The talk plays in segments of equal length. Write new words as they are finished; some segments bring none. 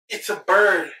It's a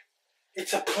bird.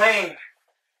 It's a plane.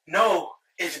 No,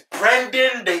 it's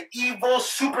Brendan the Evil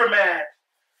Superman.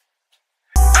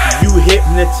 You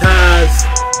hypnotized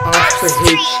off the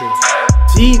hatred.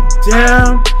 Deep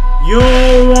down, you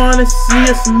don't wanna see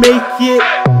us make it.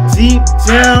 Deep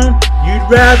down,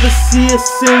 you'd rather see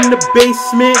us in the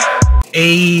basement.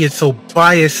 Hey, it's so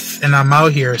biased and I'm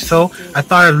out here. So I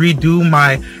thought I'd redo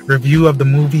my review of the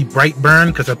movie Brightburn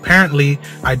because apparently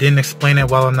I didn't explain it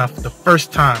well enough the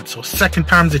first time. So second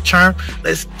time's a charm.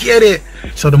 Let's get it.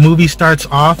 So the movie starts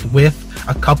off with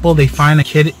a couple. They find a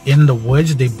kid in the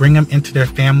woods. They bring him into their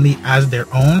family as their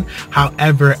own.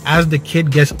 However, as the kid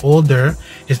gets older,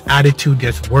 his attitude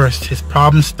gets worse. His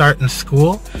problems start in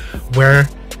school, where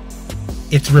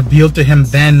it's revealed to him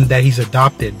then that he's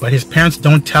adopted, but his parents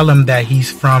don't tell him that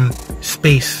he's from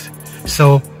space.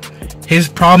 So his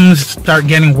problems start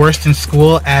getting worse in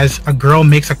school as a girl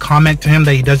makes a comment to him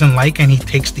that he doesn't like, and he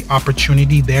takes the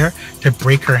opportunity there to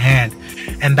break her hand.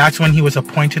 And that's when he was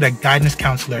appointed a guidance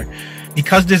counselor.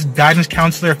 Because this guidance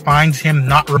counselor finds him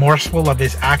not remorseful of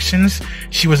his actions,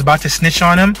 she was about to snitch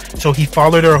on him, so he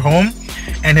followed her home,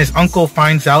 and his uncle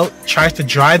finds out, tries to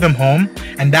drive him home,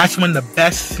 and that's when the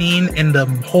best scene in the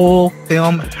whole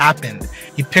film happened.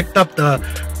 He picked up the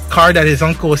car that his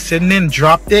uncle was sitting in,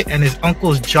 dropped it, and his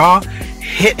uncle's jaw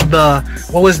hit the,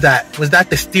 what was that? Was that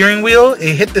the steering wheel?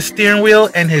 It hit the steering wheel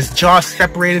and his jaw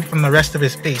separated from the rest of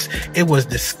his face. It was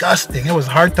disgusting. It was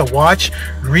hard to watch.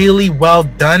 Really well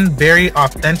done. Very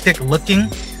authentic looking.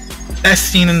 Best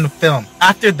scene in the film.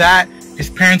 After that, his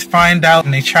parents find out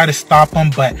and they try to stop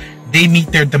him, but they meet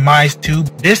their demise too.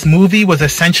 This movie was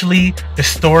essentially the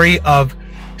story of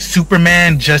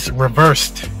Superman just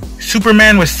reversed.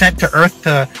 Superman was sent to Earth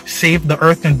to save the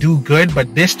Earth and do good,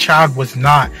 but this child was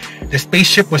not. The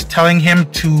spaceship was telling him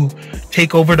to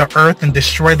take over the Earth and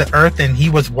destroy the Earth, and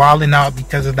he was wilding out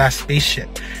because of that spaceship.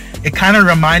 It kind of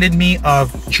reminded me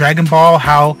of Dragon Ball,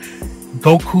 how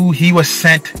Goku, he was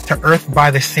sent to Earth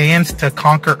by the Saiyans to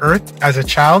conquer Earth as a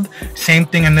child. Same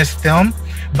thing in this film,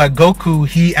 but Goku,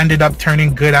 he ended up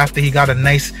turning good after he got a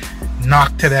nice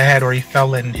knock to the head, or he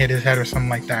fell and hit his head or something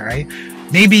like that, right?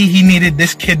 Maybe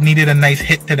this kid needed a nice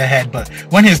hit to the head, but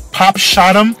when his pop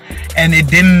shot him and it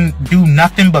didn't do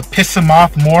nothing but piss him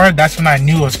off more, that's when I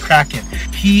knew it was cracking.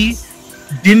 He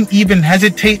didn't even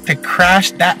hesitate to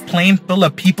crash that plane full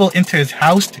of people into his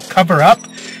house to cover up.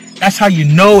 That's how you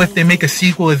know if they make a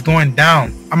sequel is going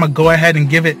down. I'm gonna go ahead and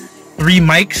give it 3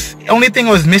 mics. The only thing it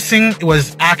was missing, it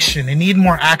was action. It needed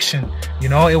more action. You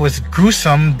know, it was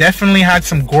gruesome. Definitely had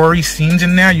some gory scenes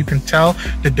in there. You can tell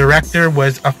the director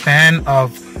was a fan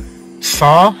of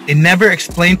Saw. It never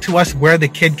explained to us where the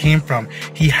kid came from.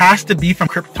 He has to be from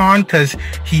Krypton because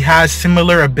he has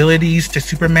similar abilities to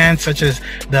Superman, such as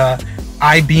the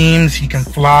eye beams. He can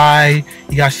fly.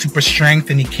 He got super strength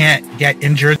and he can't get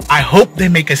injured. I hope they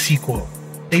make a sequel.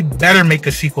 They better make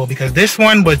a sequel because this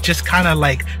one was just kind of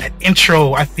like an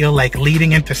intro, I feel like,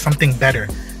 leading into something better.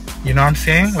 You know what I'm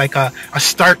saying? Like a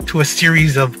start to a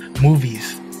series of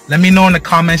movies. Let me know in the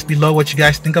comments below what you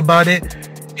guys think about it.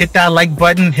 Hit that like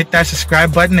button, hit that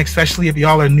subscribe button, especially if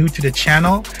y'all are new to the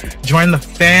channel. Join the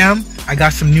fam. I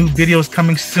got some new videos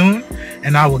coming soon,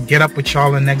 and I will get up with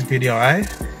y'all in the next video, alright?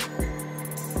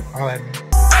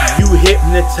 You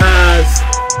hypnotized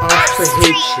off the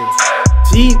hatred.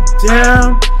 Deep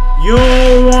down, you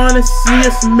don't wanna see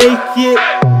us make it.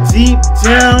 Deep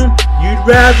down, you'd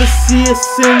rather see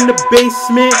us in the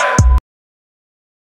basement.